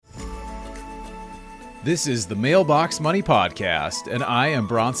This is the Mailbox Money Podcast, and I am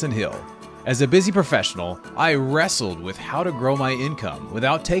Bronson Hill. As a busy professional, I wrestled with how to grow my income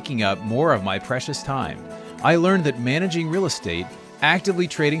without taking up more of my precious time. I learned that managing real estate, actively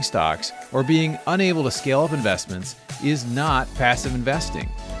trading stocks, or being unable to scale up investments is not passive investing.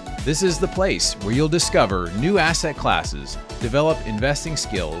 This is the place where you'll discover new asset classes, develop investing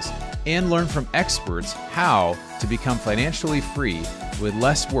skills, and learn from experts how to become financially free with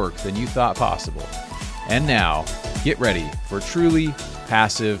less work than you thought possible. And now, get ready for truly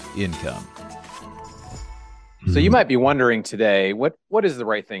passive income. So you might be wondering today, what is the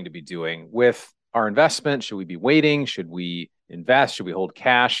right thing to be doing with our investment? Should we be waiting? Should we invest? Should we hold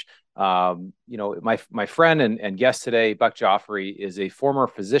cash? My friend and guest today, Buck Joffrey, is a former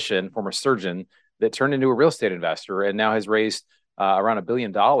physician, former surgeon that turned into a real estate investor and now has raised around $1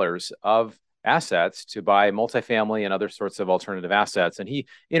 billion of assets to buy multifamily and other sorts of alternative assets. And he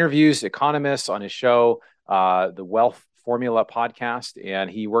interviews economists on his show, the Wealth Formula podcast, and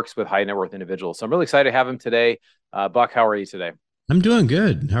he works with high net worth individuals. So I'm really excited to have him today. Buck, how are you today? I'm doing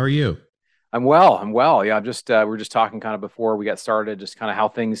good. How are you? I'm well. Yeah, we were just talking kind of before we got started, just kind of how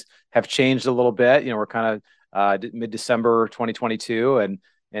things have changed a little bit. We're kind of mid-December 2022, and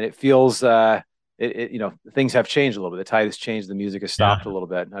it feels things have changed a little bit. The tide has changed. The music has stopped a little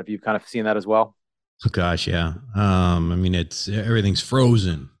bit. Have you kind of seen that as well? Oh gosh, yeah. It's everything's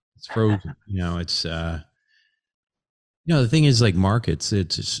frozen. It's frozen. The thing is, like markets,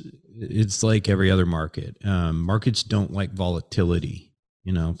 it's like every other market. Markets don't like volatility.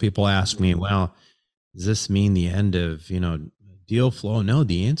 People ask me, well, does this mean the end of, deal flow? No,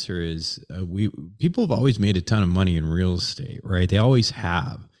 the answer is people have always made a ton of money in real estate, right? They always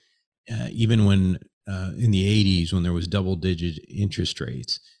have. Even when in the 80s, when there was double-digit interest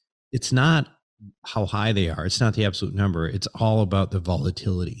rates, it's not how high they are. It's not the absolute number. It's all about the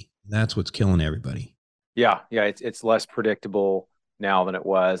volatility. That's what's killing everybody. Yeah. It's less predictable now than it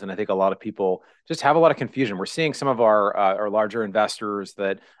was, and I think a lot of people just have a lot of confusion. We're seeing some of our larger investors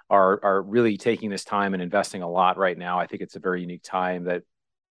that are really taking this time and investing a lot right now. I think it's a very unique time that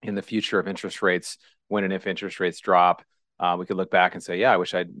in the future of interest rates, when and if interest rates drop, we could look back and say, yeah, I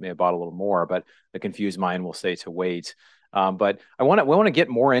wish I may have bought a little more, but the confused mind will say to wait. But we want to get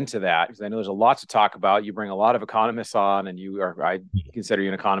more into that because I know there's a lot to talk about. You bring a lot of economists on, and I consider you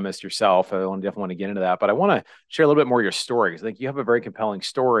an economist yourself. I definitely want to get into that, but I want to share a little bit more of your story because I think you have a very compelling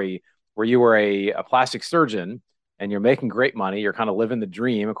story where you were a plastic surgeon and you're making great money. You're kind of living the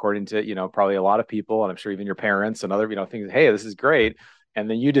dream, according to probably a lot of people, and I'm sure even your parents and other things. Hey, this is great, and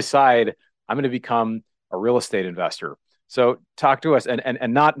then you decide I'm going to become a real estate investor. So talk to us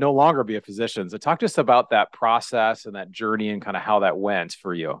and no longer be a physician. So talk to us about that process and that journey and kind of how that went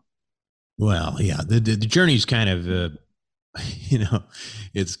for you. Well, yeah, the journey is kind of,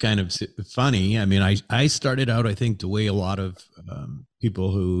 it's kind of funny. I mean, I started out, I think, the way a lot of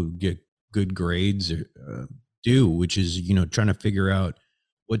people who get good grades do, which is, trying to figure out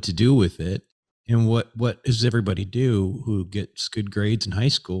what to do with it. And what does everybody do who gets good grades in high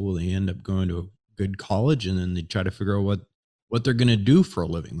school? Well, they end up going to a good college, and then they try to figure out what they're going to do for a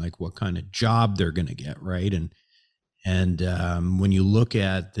living, like what kind of job they're going to get, right? And when you look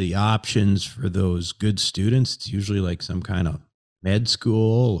at the options for those good students, it's usually like some kind of med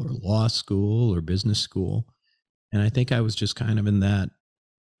school or law school or business school. And I think I was just kind of in that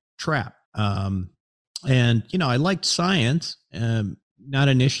trap. And I liked science. Not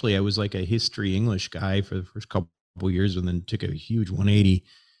initially. I was like a history English guy for the first couple of years, and then took a huge 180.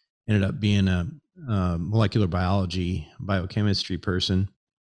 Ended up being a molecular biology, biochemistry person.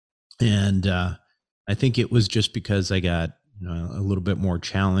 And I think it was just because I got a little bit more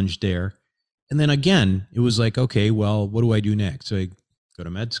challenged there. And then again, it was like, okay, well, what do I do next? So I go to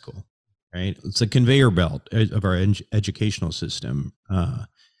med school, right? It's a conveyor belt of our educational system.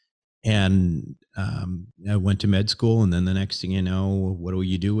 And I went to med school, and then the next thing you know, what do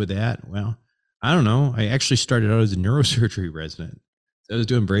you do with that? Well, I don't know. I actually started out as a neurosurgery resident. I was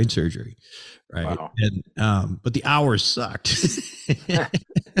doing brain surgery, right? Wow. And but the hours sucked.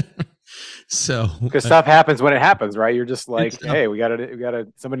 So because stuff happens when it happens, right? You're just like, hey, we gotta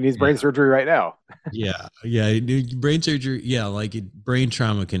somebody needs brain surgery right now. yeah. Brain surgery. Yeah. Brain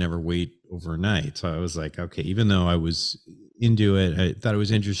trauma can never wait overnight. So I was like, okay, even though I was into it, I thought it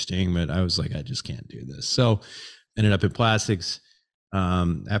was interesting, but I was like, I just can't do this. So ended up in plastics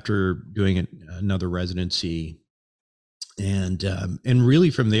after doing another residency. And really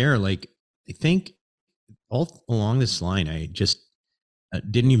from there, I think all along this line, I just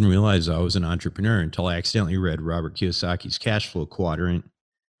didn't even realize I was an entrepreneur until I accidentally read Robert Kiyosaki's Cash Flow Quadrant.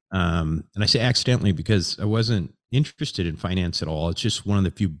 And I say accidentally because I wasn't interested in finance at all. It's just one of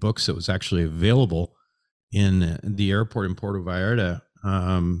the few books that was actually available in the airport in Puerto Vallarta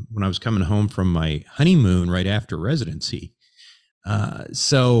when I was coming home from my honeymoon right after residency.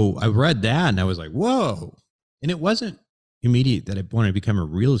 So I read that and I was like, whoa. And it wasn't immediate that I wanted to become a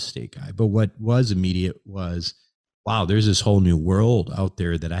real estate guy, but what was immediate was, wow, there's this whole new world out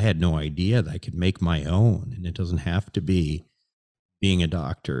there that I had no idea that I could make my own. And it doesn't have to be being a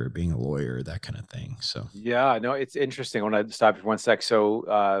doctor, being a lawyer, that kind of thing. So, Yeah, no, it's interesting. I want to stop you for one sec. So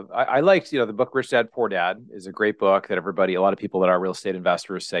I liked, the book Rich Dad Poor Dad is a great book that a lot of people that are real estate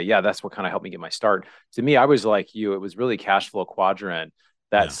investors say, yeah, that's what kind of helped me get my start. To me, I was like you, it was really Cash Flow Quadrant,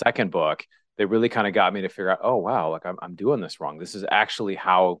 that yeah. second book, that really kind of got me to figure out, oh, wow, like I'm doing this wrong. This is actually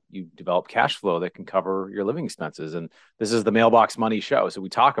how you develop cash flow that can cover your living expenses. And this is the Mailbox Money Show. So we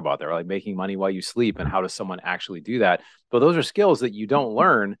talk about that, like making money while you sleep and how does someone actually do that? But those are skills that you don't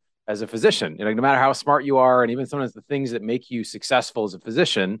learn as a physician. No matter how smart you are, and even sometimes the things that make you successful as a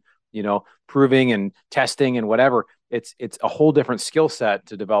physician, proving and testing and whatever, it's a whole different skill set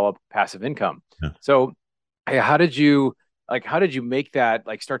to develop passive income. Yeah. So, hey, how did you make that,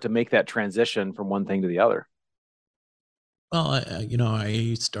 start to make that transition from one thing to the other? Well,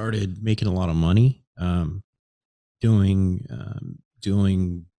 I started making a lot of money doing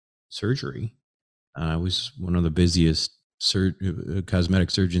surgery. I was one of the busiest cosmetic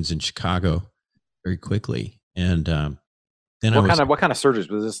surgeons in Chicago very quickly, and then I What was kind of what kind of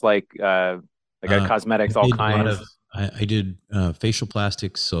surgeries was this, like a I cosmetics, all did a lot kinds? of I did facial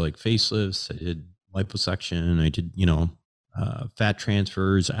plastics, so like facelifts. I did liposuction. I did fat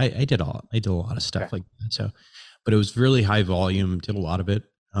transfers. I did a lot of Okay. stuff like that. So, but it was really high volume. Did a lot of it.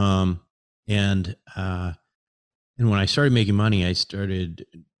 And and when I started making money, I started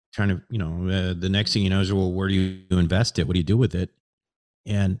trying to the next thing you know is, well, where do you invest it? What do you do with it?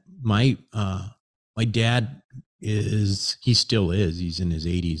 And my dad he still is, he's in his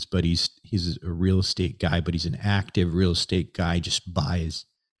 80s, but he's a real estate guy, but he's an active real estate guy, just buys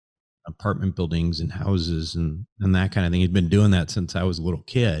apartment buildings and houses and that kind of thing. He's been doing that since I was a little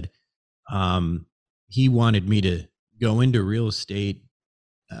kid. He wanted me to go into real estate,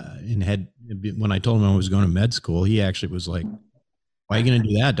 and had when I told him I was going to med school, he actually was like, why are you going to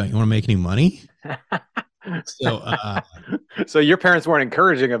do that? Don't you want to make any money? So So your parents weren't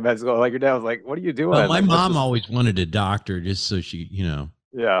encouraging of med school. Like your dad was like, "What are you well, doing? my Like, let's mom just." always wanted a doctor just so she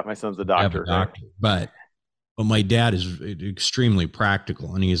Yeah, my son's a have a doctor, right? doctor. But my dad is extremely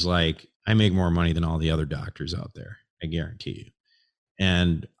practical, and he's like, I make more money than all the other doctors out there. I guarantee you.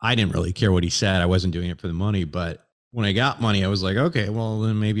 And I didn't really care what he said. I wasn't doing it for the money, but when I got money, I was like, okay, well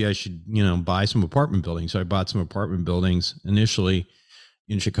then maybe I should, buy some apartment buildings. So I bought some apartment buildings initially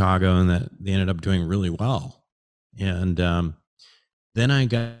in Chicago, and that they ended up doing really well. And then I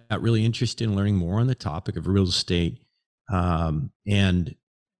got really interested in learning more on the topic of real estate. And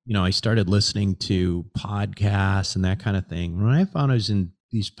I started listening to podcasts and that kind of thing. When I found I was in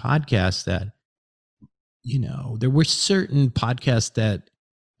these podcasts that, there were certain podcasts that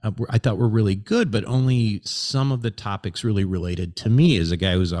I thought were really good, but only some of the topics really related to me as a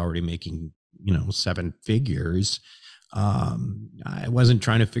guy who's already making, seven figures. I wasn't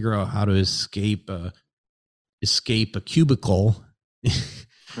trying to figure out how to escape a cubicle.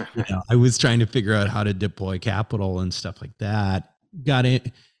 I was trying to figure out how to deploy capital and stuff like that. Got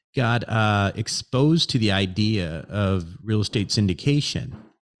exposed to the idea of real estate syndication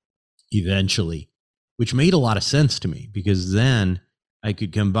eventually, which made a lot of sense to me because then I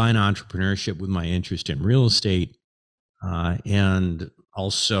could combine entrepreneurship with my interest in real estate, and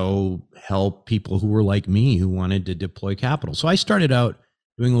also help people who were like me who wanted to deploy capital. So I started out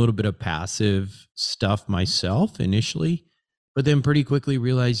doing a little bit of passive stuff myself initially, but then pretty quickly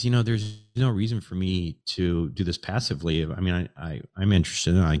realized, there's no reason for me to do this passively. I mean, I'm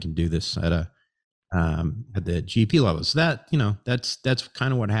interested and I can do this at the GP level. So that's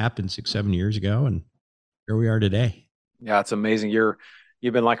kind of what happened 6, 7 years ago. And here we are today. Yeah, it's amazing.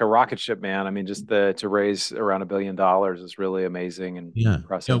 You've been like a rocket ship, man. I mean, just to raise around $1 billion is really amazing and Yeah.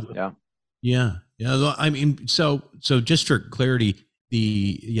 impressive. Yeah. Yeah. I mean, so just for clarity,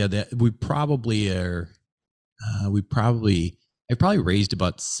 that we probably are, I probably raised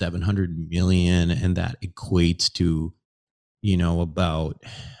about 700 million, and that equates to, about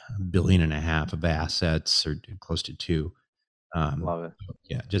 1.5 billion of assets, or close to two. Love it.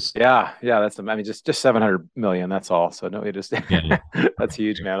 Yeah, just, Yeah, yeah, I mean, just 700 million, that's all. So no, it just yeah, that's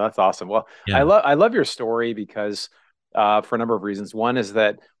huge, man. That's awesome. Well, I yeah, love I love your story because for a number of reasons. One is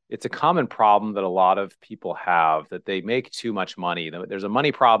that it's a common problem that a lot of people have, that they make too much money. There's a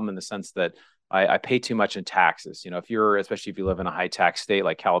money problem in the sense that I pay too much in taxes. Especially if you live in a high tax state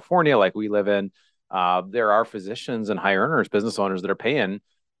like California, like we live in, there are physicians and high earners, business owners that are paying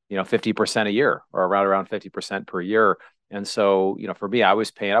 50% a year, or around 50% per year. And so, for me, I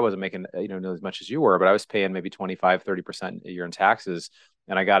wasn't making, as much as you were, but I was paying maybe 25, 30% a year in taxes.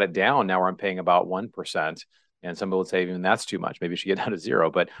 And I got it down now where I'm paying about 1%. And some people would say even that's too much. Maybe you should get down to zero.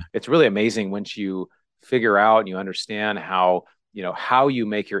 But it's really amazing once you figure out and you understand how you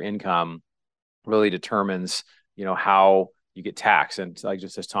make your income really determines, how you get taxed. And like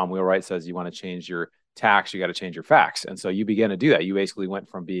just as Tom Wheelwright says, you want to change your tax, you got to change your facts. And so you begin to do that. You basically went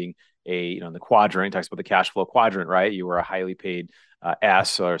from being in the quadrant, talks about the cash flow quadrant, right? You were a highly paid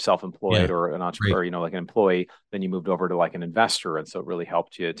S or self-employed Yeah. or an Right. entrepreneur, like an employee. Then you moved over to like an investor. And so it really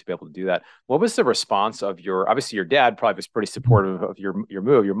helped you to be able to do that. What was the response of obviously your dad probably was pretty supportive of your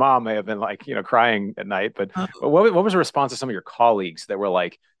move. Your mom may have been like, crying at night, but what was the response of some of your colleagues that were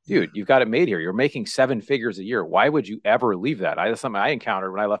like, dude, you've got it made here. You're making seven figures a year. Why would you ever leave that? That's something I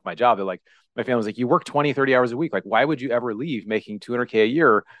encountered when I left my job. They're like, my family was like, you work 20, 30 hours a week. Like, why would you ever leave making 200K a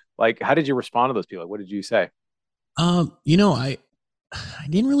year? Like, how did you respond to those people? Like, what did you say? I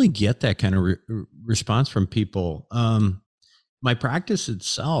didn't really get that kind of response from people. My practice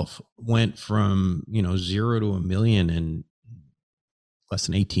itself went from, 0 to 1 million in less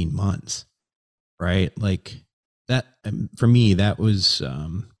than 18 months, right? Like that, for me, that was,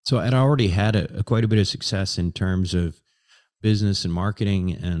 so I'd already had quite a bit of success in terms of business and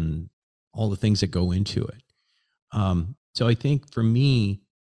marketing and all the things that go into it. So I think for me,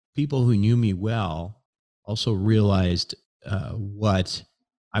 people who knew me well also realized what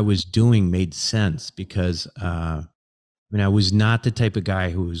I was doing made sense because I was not the type of guy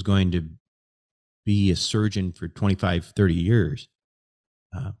who was going to be a surgeon for 25, 30 years.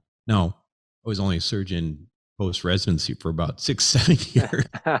 No, I was only a surgeon post residency for about 6, 7 years.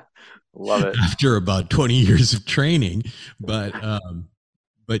 Love it. After about 20 years of training. But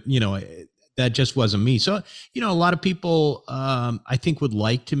that just wasn't me. So, a lot of people, I think would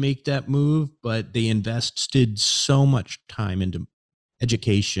like to make that move, but they invested so much time into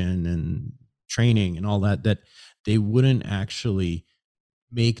education and training and all that, that they wouldn't actually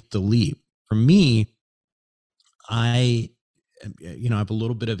make the leap. For me, I have a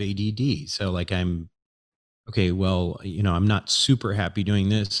little bit of ADD. So like okay, well, I'm not super happy doing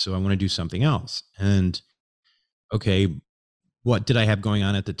this, so I want to do something else. And okay, what did I have going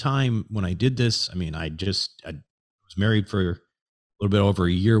on at the time when I did this? I mean, I was married for a little bit over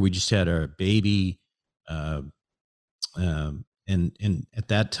a year. We just had a baby. Uh, and at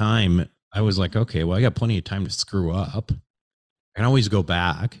that time I was like, okay, well, I got plenty of time to screw up. I can always go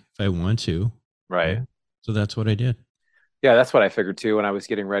back if I want to. Right. So that's what I did. Yeah, that's what I figured too when I was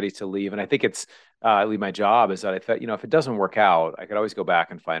getting ready to leave. And I think it's leave my job is that I thought, if it doesn't work out, I could always go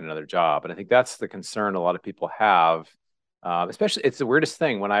back and find another job. And I think that's the concern a lot of people have. Especially, it's the weirdest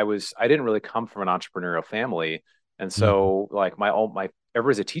thing when I didn't really come from an entrepreneurial family. And Mhm. so like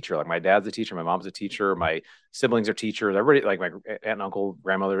everybody's a teacher. Like my dad's a teacher, my mom's a teacher, my siblings are teachers, everybody, like my aunt and uncle,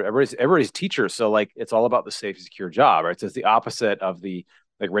 grandmother, everybody's teachers. So like, it's all about the safe, secure job, right? So it's the opposite of the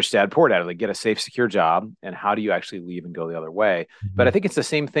like rich dad, poor dad, like get a safe, secure job. And how do you actually leave and go the other way? But I Mhm. think it's the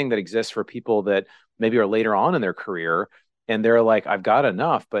same thing that exists for people that maybe are later on in their career and they're like, I've got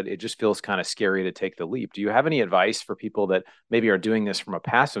enough, but it just feels kind of scary to take the leap. Do you have any advice for people that maybe are doing this from a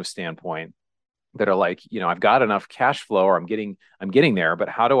passive standpoint that are like, I've got enough cash flow or I'm getting there, but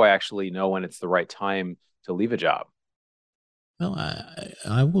how do I actually know when it's the right time to leave a job? Well,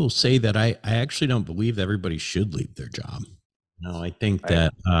 I will say that I actually don't believe that everybody should leave their job. No, I think Right.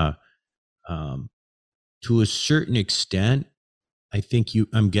 that um, to a certain extent,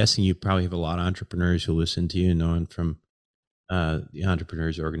 I'm guessing you probably have a lot of entrepreneurs who listen to you, knowing from the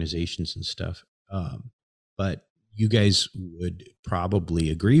entrepreneurs organizations and stuff. But you guys would probably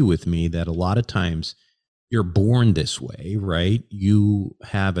agree with me that a lot of times you're born this way, right? You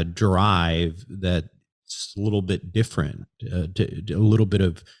have a drive that's a little bit different, a little bit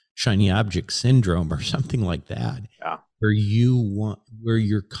of shiny object syndrome or something like that, Yeah. where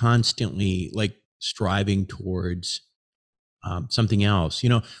you're constantly like striving towards something else.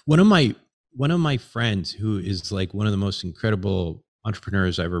 One of my friends who is like one of the most incredible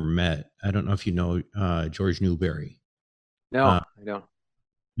entrepreneurs I've ever met. I don't know if you know George Newberry. Uh, No, I don't.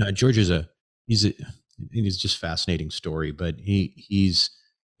 no, George he's just fascinating story, but he's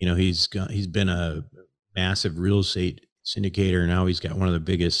been a massive real estate syndicator. Now he's got one of the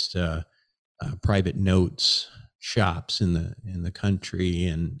biggest private notes shops in the country.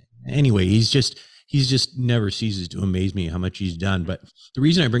 And anyway, he's just never ceases to amaze me how much he's done. But the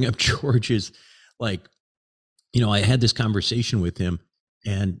reason I bring up George is like, I had this conversation with him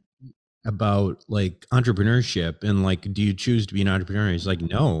and about like entrepreneurship and like, do you choose to be an entrepreneur? He's like,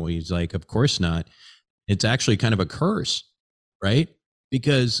 no. He's like, of course not. It's actually kind of a curse, right?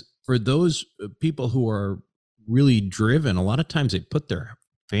 because for those people who are really driven, a lot of times they put their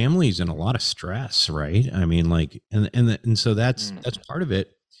families in a lot of stress, right? I mean, like, and so that's Mm. part of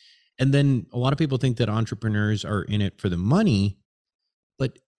it. And then a lot of people think that entrepreneurs are in it for the money,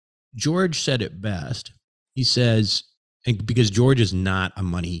 but George said it best. He says, and because George is not a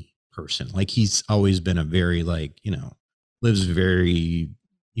money person, like he's always been a very like, lives very,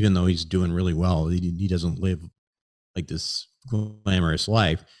 even though he's doing really well, he doesn't live like this glamorous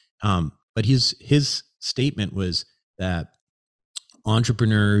life. But his statement was that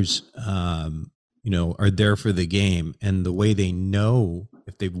entrepreneurs, are there for the game, and the way they know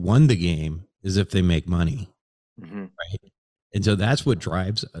if they've won the game is if they make money, Mm-hmm. right? And so that's what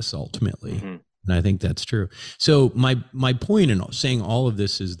drives us ultimately. Mm-hmm. And I think that's true. So my point in saying all of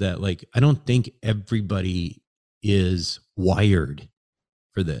this is that, like, I don't think everybody is wired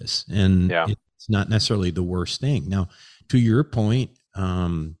for this, and Yeah. it's not necessarily the worst thing. Now, to your point,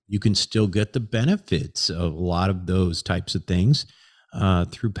 you can still get the benefits of a lot of those types of things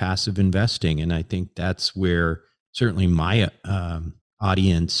through passive investing, and I think that's where certainly my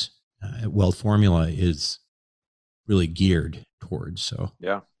audience at Wealth Formula is really geared towards. So,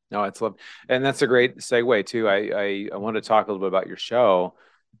 Yeah. No, it's love, and that's a great segue too. I want to talk a little bit about your show,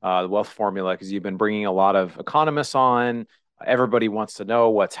 the Wealth Formula, because you've been bringing a lot of economists on. Everybody wants to know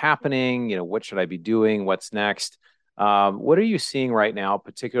what's happening. What should I be doing? What's next? What are you seeing right now,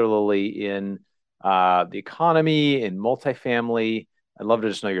 particularly in the economy, in multifamily? I'd love to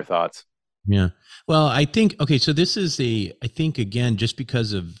just know your thoughts. yeah. Well, I think, okay, so I think, again, just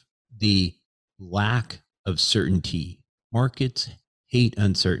because of the lack of certainty, markets hate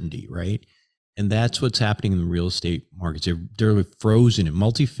uncertainty, right? And that's what's happening in the real estate markets. They're frozen in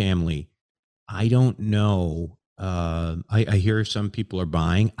multifamily. I don't know. I hear some people are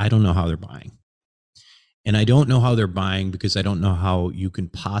buying. I don't know how they're buying. And I don't know how they're buying because I don't know how you can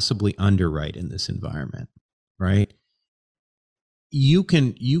possibly underwrite in this environment, right? You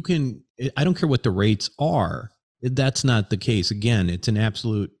can I don't care what the rates are. That's not the case. Again, it's an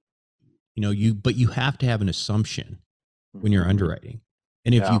absolute, but you have to have an assumption when you're Mhm. underwriting.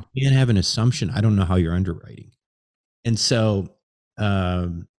 And if Yeah. you can't have an assumption, I don't know how you're underwriting. And so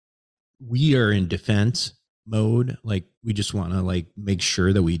um, we are in defense mode. Like, we just want to, like, make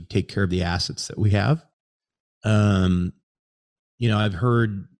sure that we take care of the assets that we have. Um, I've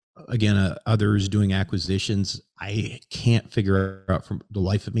heard, again, others doing acquisitions. I can't figure out from the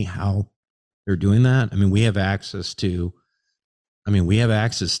life of me how they're doing that. I mean, we have access to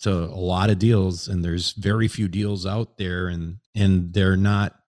a lot of deals, and there's very few deals out there, and they're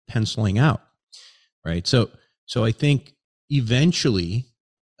not penciling out, right? So I think eventually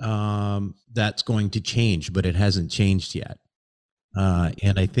that's going to change, but it hasn't changed yet.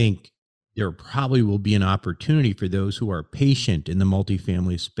 And I think there probably will be an opportunity for those who are patient in the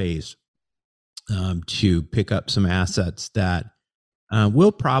multifamily space to pick up some assets that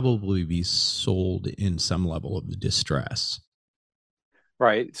will probably be sold in some level of distress.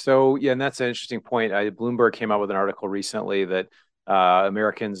 Right. So, yeah, and that's an interesting point. Bloomberg came out with an article recently that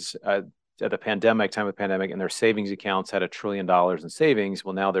Americans at the time of the pandemic, and their savings accounts had $1 trillion in savings.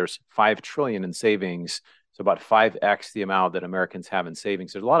 Well, now there's 5 trillion in savings, so about 5x the amount that Americans have in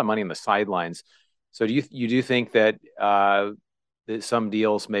savings. There's a lot of money on the sidelines. So, do you think that that some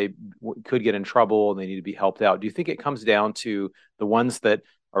deals could get in trouble and they need to be helped out? Do you think it comes down to the ones that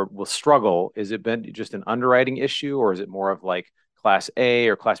will struggle? Is it been just an underwriting issue, or is it more of like Class A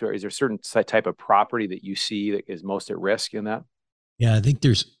or Class B? Is there a certain type of property that you see that is most at risk in that? Yeah, I think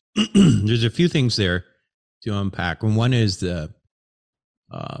there's there's a few things there to unpack. And one is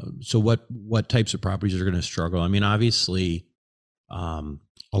so what types of properties are going to struggle? I mean, obviously, um,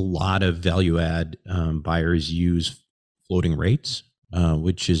 a lot of value add buyers use floating rates,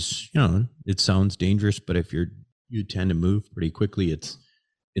 which is, it sounds dangerous, but if you tend to move pretty quickly,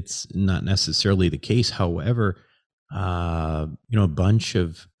 it's not necessarily the case. However, a bunch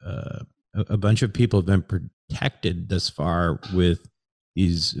of people have been protected thus far with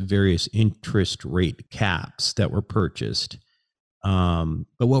these various interest rate caps that were purchased. But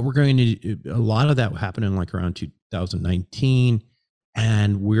what we're going to a lot of that happened in like around 2019,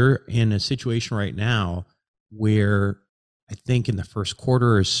 and we're in a situation right now where I think in the first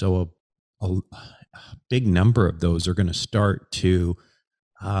quarter or so, a big number of those are going to start to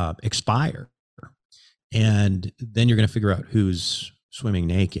expire, and then you're going to figure out who's swimming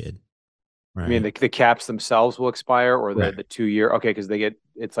naked. I mean, Right. the caps themselves will expire, or Right. the 2 year. Okay, because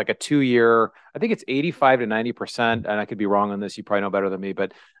it's like a 2 year. I think it's 85 to 90%, and I could be wrong on this. You probably know better than me,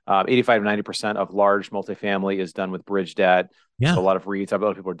 but 85 to 90% of large multifamily is done with bridge debt. So a Yeah. lot of REITs, a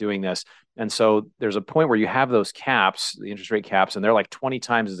lot of people are doing this, and so there's a point where you have those caps, the interest rate caps, and they're like 20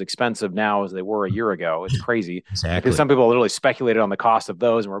 times as expensive now as they were a year ago. It's crazy. Because Exactly. some people literally speculated on the cost of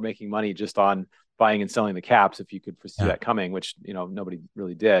those, and were making money just on buying and selling the caps if you could foresee Yeah. that coming, which nobody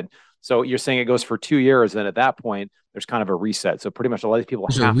really did. So you're saying it goes for 2 years, and at that point, there's kind of a reset. So pretty much a lot of people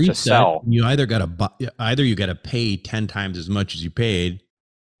There's a have to reset. sell. You either got to either you got to pay 10 times as much as you paid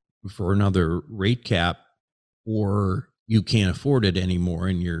for another rate cap, or you can't afford it anymore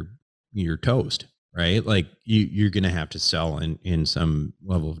and you're toast, right? Like you're going to have to sell in some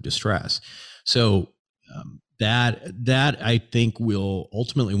level of distress. So that I think will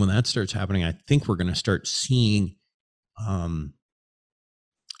ultimately, when that starts happening, I think we're going to start seeing, um,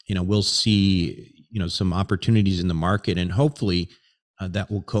 we'll see, some opportunities in the market, and hopefully that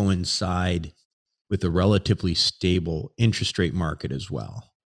will coincide with a relatively stable interest rate market as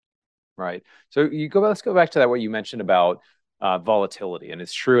well. Right. So let's go back to that, what you mentioned about volatility. And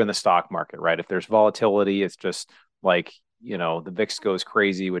it's true in the stock market, right? If there's volatility, it's just like, the VIX goes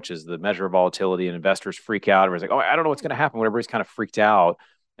crazy, which is the measure of volatility, and investors freak out. Everybody's like, oh, I don't know what's going to happen. Everybody's kind of freaked out.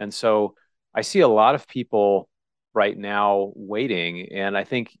 And so I see a lot of people right now waiting. And I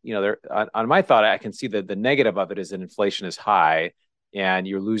think, they're on my thought, I can see that the negative of it is that inflation is high and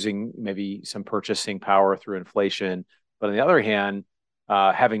you're losing maybe some purchasing power through inflation. But on the other hand,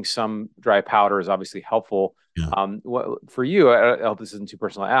 having some dry powder is obviously helpful. Yeah. For you, I hope this isn't too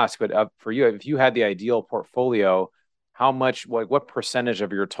personal to ask, but for you, if you had the ideal portfolio, how much, what percentage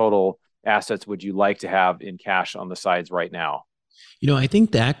of your total assets would you like to have in cash on the sides right now? I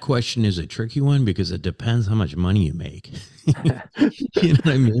think that question is a tricky one because it depends how much money you make. You know what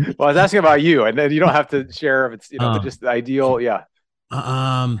I mean? Well, I was asking about you, and then you don't have to share if it's, but Um, just the ideal. Yeah.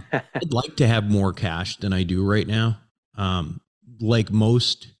 I'd like to have more cash than I do right now. Like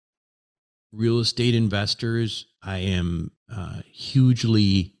most real estate investors, I am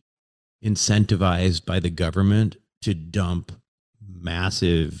hugely incentivized by the government to dump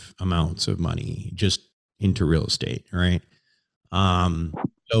massive amounts of money just into real estate, right? Um,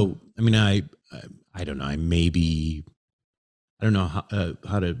 so I mean, I don't know. I don't know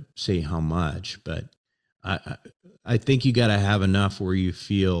how to say how much, but I I, I think you got to have enough where you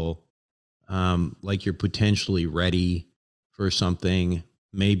feel like you're potentially ready for something,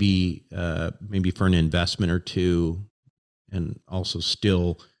 maybe for an investment or two, and also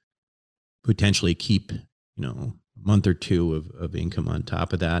still potentially keep a month or two of income on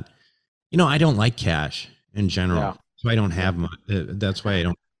top of that. I don't like cash in Yeah. general, so I don't Yeah. have much. That's why I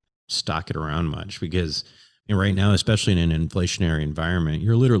don't stock it around much, because right now, especially in an inflationary environment,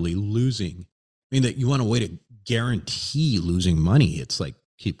 you're literally losing. I mean, that you want a way to guarantee losing money. It's like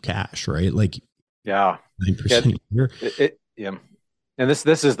keep cash, right? Like Yeah. Yeah. 9% a year. Yeah. And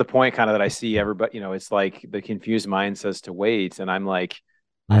this is the point kind of that I see everybody, it's like the confused mind says to wait. And I'm like,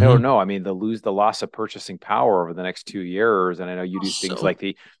 I don't Mm-hmm. know. I mean, the loss of purchasing power over the next 2 years. And I know you do things So like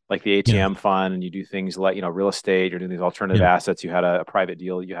the yeah, ATM fund, and you do things like, real estate, you're doing these alternative yeah, assets. You had a private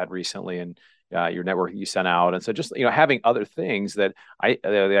deal you had recently, and your network you sent out. And so just, having other things that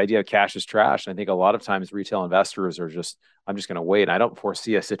the idea of cash is trash. And I think a lot of times retail investors are just, I'm just going to wait. And I don't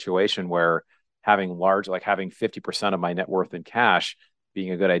foresee a situation where having 50% of my net worth in cash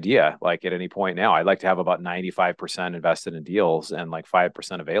being a good idea. Like at any point now, I'd like to have about 95% invested in deals and like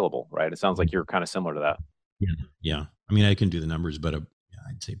 5% available, right? It sounds like you're kind of similar to that. yeah, yeah. I mean, I can do the numbers, but yeah,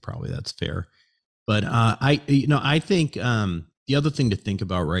 I'd say probably that's fair. But I think the other thing to think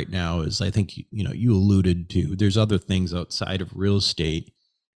about right now is, I think you alluded to, there's other things outside of real estate,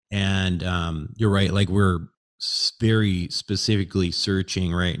 and you're right. Like we're very specifically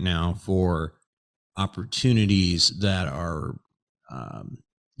searching right now for opportunities that are,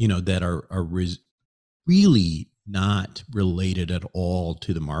 really not related at all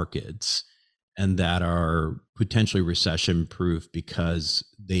to the markets, and that are potentially recession proof because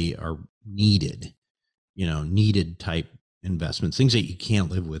they are needed type investments, things that you can't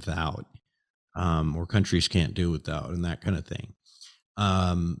live without, or countries can't do without, and that kind of thing.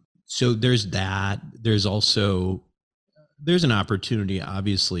 So there's that. There's an opportunity,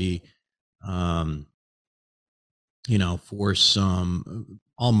 obviously, um, for some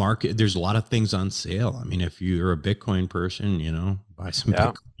all market. There's a lot of things on sale. I mean, if you're a Bitcoin person, buy some Yeah.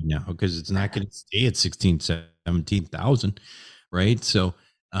 Bitcoin now, because it's not going to stay at 16, 17,000, right? So,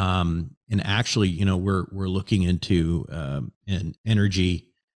 and actually, we're looking into an energy,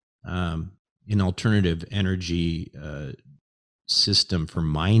 an alternative energy system for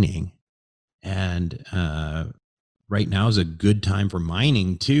mining, And right now is a good time for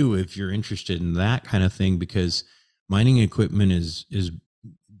mining too, if you're interested in that kind of thing, because mining equipment is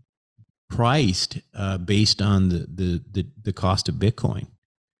priced based on the cost of Bitcoin.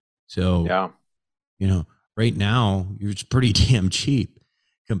 So, Yeah. right now it's pretty damn cheap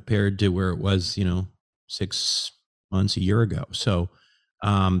compared to where it was, 6 months, a year ago. So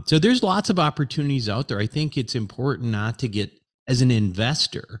there's lots of opportunities out there. I think it's important not to get, as an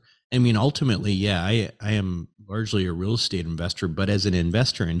investor. I mean, ultimately, yeah, I am largely a real estate investor, but as an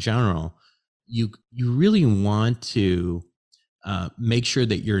investor in general, you really want to make sure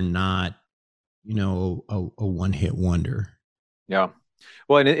that you're not, a one hit wonder. Yeah.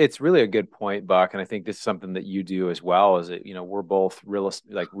 Well, and it's really a good point, Buck. And I think this is something that you do as well. Is that we're both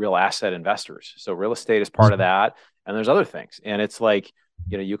real asset investors. So real estate is part of that, and there's other things. And it's like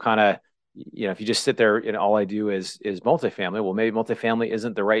you kind of if you just sit there and all I do is multifamily. Well, maybe multifamily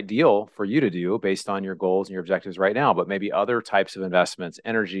isn't the right deal for you to do based on your goals and your objectives right now. But maybe other types of investments,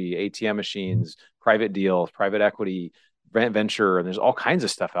 energy, ATM machines, private deals, private equity, venture, and there's all kinds of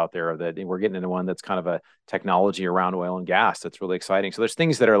stuff out there that we're getting into one that's kind of a technology around oil and gas that's really exciting. So there's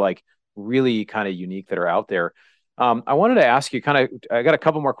things that are like really kind of unique that are out there. I wanted to ask you I got a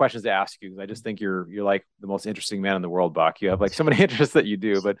couple more questions to ask you because I just think you're like the most interesting man in the world, Buck. You have like so many interests that you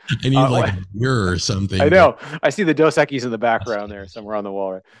do, but I need like a mirror or something. I know. I see the Dos Equis in the background there somewhere on the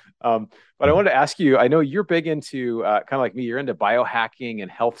wall. Right? But I wanted to ask you, I know you're big into kind of like me, you're into biohacking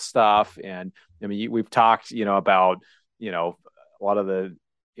and health stuff. And I mean, we've talked, about, a lot of the,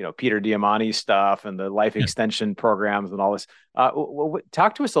 Peter Diamandis stuff and the life extension programs and all this.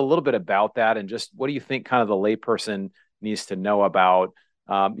 Talk to us a little bit about that and just what do you think kind of the layperson needs to know about,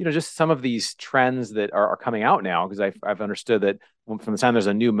 just some of these trends that are coming out now, because I've understood that from the time there's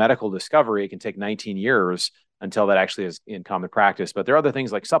a new medical discovery, it can take 19 years until that actually is in common practice. But there are other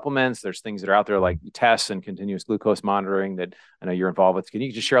things like supplements. There's things that are out there like tests and continuous glucose monitoring that I know you're involved with. Can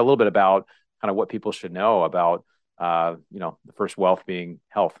you just share a little bit about kind of what people should know about, the first wealth being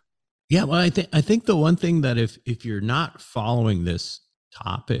health? Yeah, well, I think the one thing that if you're not following this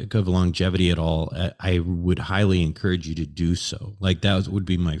topic of longevity at all, I would highly encourage you to do so. Like would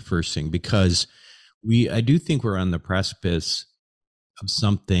be my first thing, because I do think we're on the precipice of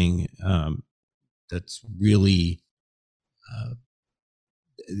something that's really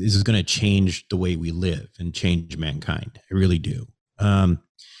is going to change the way we live and change mankind. I really do.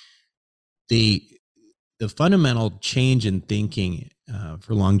 The the fundamental change in thinking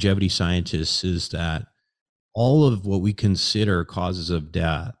for longevity scientists is that all of what we consider causes of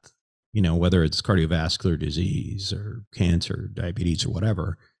death, whether it's cardiovascular disease or cancer, diabetes, or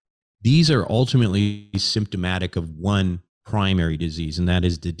whatever, these are ultimately symptomatic of one primary disease, and that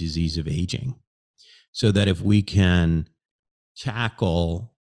is the disease of aging. So that if we can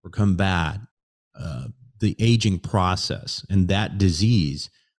tackle or combat the aging process and that disease,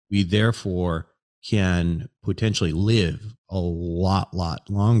 we therefore can potentially live a lot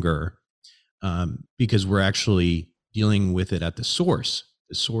longer, because we're actually dealing with it at the source.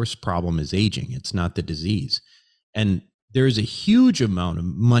 The source problem is aging. It's not the disease. And there's a huge amount of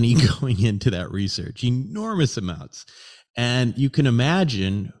money going into that research, enormous amounts. And you can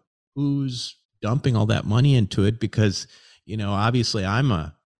imagine who's dumping all that money into it, because, obviously I'm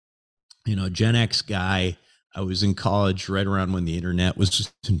a, Gen X guy. I was in college right around when the internet was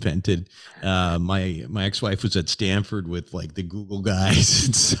just invented. My ex-wife was at Stanford with like the Google guys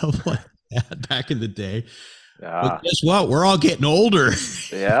and stuff like that back in the day. But guess what? We're all getting older.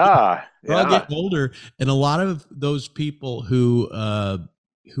 Yeah. We're all getting older. And a lot of those people who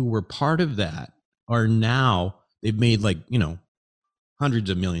were part of that are now, they've made like, hundreds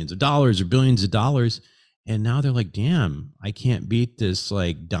of millions of dollars or billions of dollars. And now they're like, damn, I can't beat this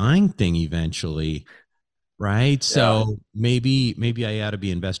like dying thing eventually. Right. So maybe I ought to be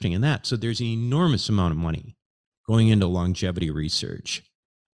investing in that. So there's an enormous amount of money going into longevity research.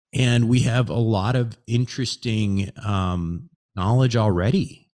 And we have a lot of interesting knowledge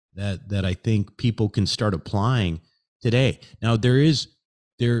already that I think people can start applying today. Now this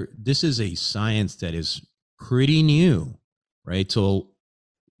is a science that is pretty new, right? So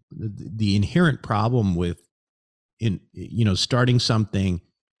the inherent problem with starting something,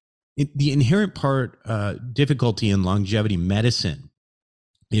 the inherent difficulty in longevity medicine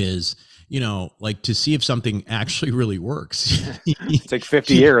is, like to see if something actually really works. It's like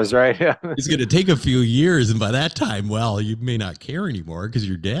 50 years, right? Yeah. It's going to take a few years. And by that time, well, you may not care anymore because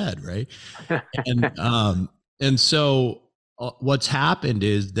you're dead. Right. And so what's happened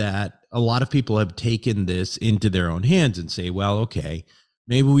is that a lot of people have taken this into their own hands and say, well, okay,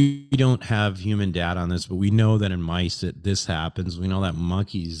 maybe we don't have human data on this, but we know that in mice that this happens. We know that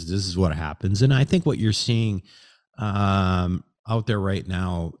monkeys, this is what happens. And I think what you're seeing out there right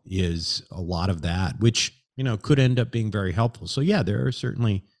now is a lot of that, which, could end up being very helpful. So yeah, there are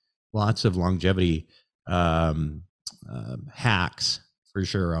certainly lots of longevity hacks for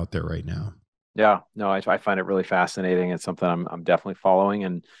sure out there right now. Yeah, no, I find it really fascinating. It's something I'm definitely following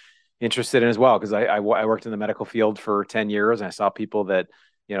and interested in as well, because I worked in the medical field for 10 years and I saw people that,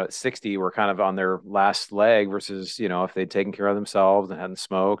 at 60 were kind of on their last leg versus, if they'd taken care of themselves and hadn't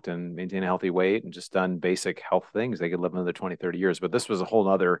smoked and maintained a healthy weight and just done basic health things, they could live another 20, 30 years. But this was a whole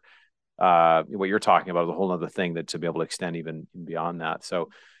nother, what you're talking about is a whole other thing that to be able to extend even beyond that. So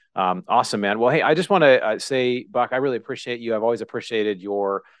awesome, man. Well, hey, I just want to say, Buck, I really appreciate you. I've always appreciated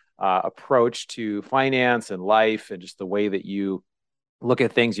your approach to finance and life and just the way that you look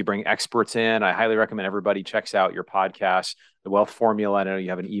at things. You bring experts in. I highly recommend everybody checks out your podcast, The Wealth Formula. I know you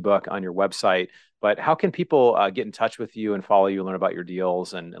have an ebook on your website, but how can people get in touch with you and follow you and learn about your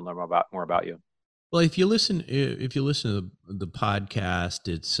deals and learn more about you? Well, if you listen to the podcast,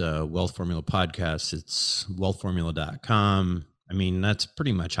 it's Wealth Formula Podcast. It's wealthformula.com. I mean, that's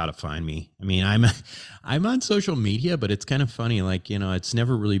pretty much how to find me. I mean, I'm on social media, but it's kind of funny. Like, it's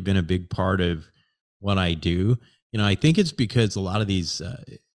never really been a big part of what I do. I think it's because a lot of these,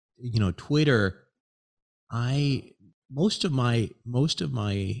 Twitter, most of my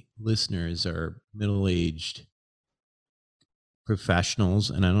listeners are middle-aged professionals,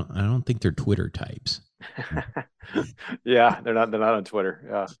 and I don't think they're Twitter types. Yeah, they're not on Twitter.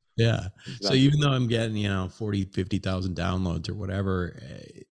 Yeah. Yeah. So even though I'm getting, 40, 50,000 downloads or whatever,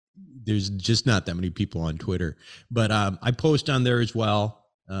 there's just not that many people on Twitter, but I post on there as well.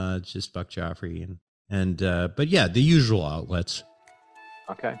 It's just Buck Joffrey but yeah, the usual outlets.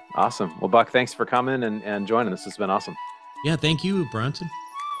 Okay. Awesome. Well, Buck, thanks for coming and joining us. It's been awesome. Yeah. Thank you, Bronson.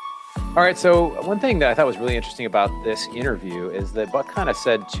 All right. So one thing that I thought was really interesting about this interview is that Buck kind of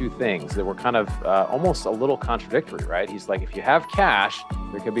said two things that were kind of almost a little contradictory, right? He's like, if you have cash,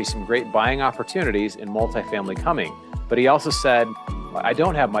 there could be some great buying opportunities in multifamily coming. But he also said, I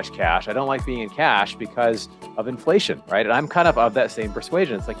don't have much cash. I don't like being in cash because of inflation, right? And I'm kind of that same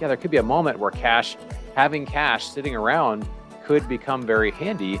persuasion. It's like, yeah, there could be a moment where having cash sitting around could become very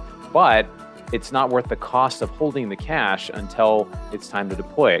handy, but it's not worth the cost of holding the cash until it's time to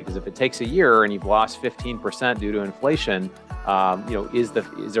deploy it. Because if it takes a year and you've lost 15% due to inflation, is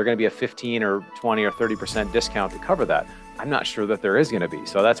there going to be a 15 or 20 or 30% discount to cover that? I'm not sure that there is going to be.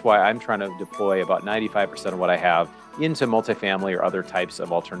 So that's why I'm trying to deploy about 95% of what I have into multifamily or other types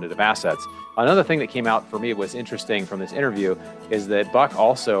of alternative assets. Another thing that came out for me was interesting from this interview is that Buck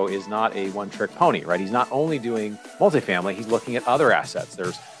also is not a one-trick pony, right? He's not only doing multifamily, he's looking at other assets.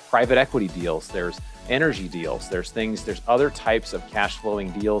 There's private equity deals, there's energy deals, there's other types of cash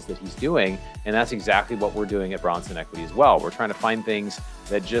flowing deals that he's doing. And that's exactly what we're doing at Bronson Equity as well. We're trying to find things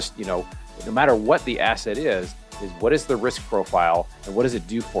that just, no matter what the asset is what is the risk profile and what does it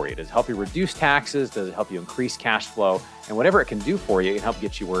do for you? Does it help you reduce taxes? Does it help you increase cash flow? And whatever it can do for you, it can help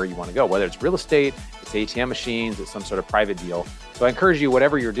get you where you want to go, whether it's real estate, it's ATM machines, it's some sort of private deal. So I encourage you,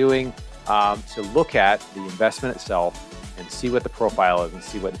 whatever you're doing, to look at the investment itself and see what the profile is and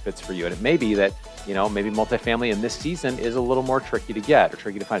see what fits for you. And it may be that, maybe multifamily in this season is a little more tricky to get or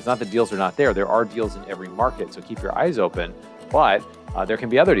tricky to find. It's not that deals are not there. There are deals in every market. So keep your eyes open. But there can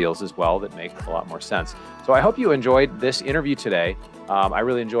be other deals as well that make a lot more sense. So I hope you enjoyed this interview today. I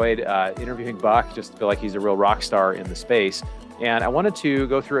really enjoyed interviewing Buck. Just feel like he's a real rock star in the space. And I wanted to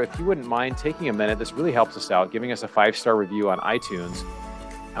go through, if you wouldn't mind taking a minute, this really helps us out, giving us a 5-star review on iTunes.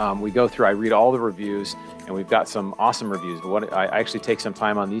 We go through, I read all the reviews, and we've got some awesome reviews. But I actually take some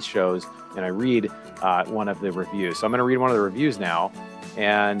time on these shows, and I read one of the reviews. So I'm going to read one of the reviews now.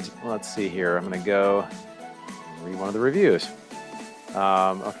 And let's see here. I'm going to go read one of the reviews.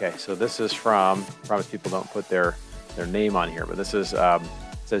 Okay, so this is from, I promise people don't put their name on here, but this is,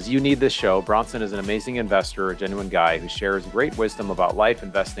 says, you need this show. Bronson is an amazing investor, a genuine guy who shares great wisdom about life,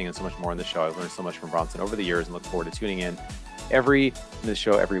 investing, and so much more in the show. I've learned so much from Bronson over the years and look forward to tuning in this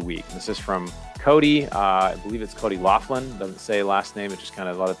show every week. This is from Cody. I believe it's Cody Laughlin. Doesn't say last name. It's just kind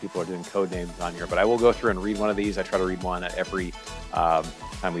of a lot of people are doing code names on here, but I will go through and read one of these. I try to read one at every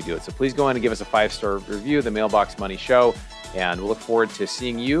time we do it. So please go in and give us a 5-star review, The Mailbox Money Show. And we'll look forward to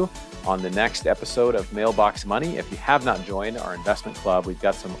seeing you on the next episode of Mailbox Money. If you have not joined our investment club, we've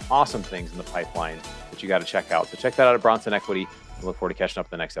got some awesome things in the pipeline that you got to check out. So check that out at Bronson Equity. We look forward to catching up in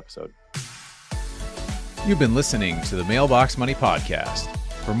the next episode. You've been listening to the Mailbox Money Podcast.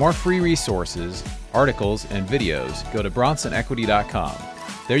 For more free resources, articles, and videos, go to bronsonequity.com.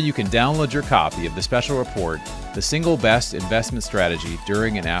 There you can download your copy of the special report, The Single Best Investment Strategy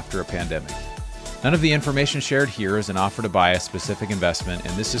During and After a Pandemic. None of the information shared here is an offer to buy a specific investment,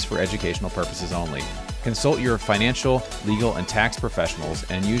 and this is for educational purposes only. Consult your financial, legal, and tax professionals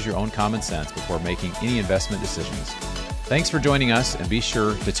and use your own common sense before making any investment decisions. Thanks for joining us, and be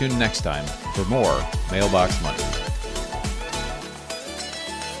sure to tune in next time for more Mailbox Money.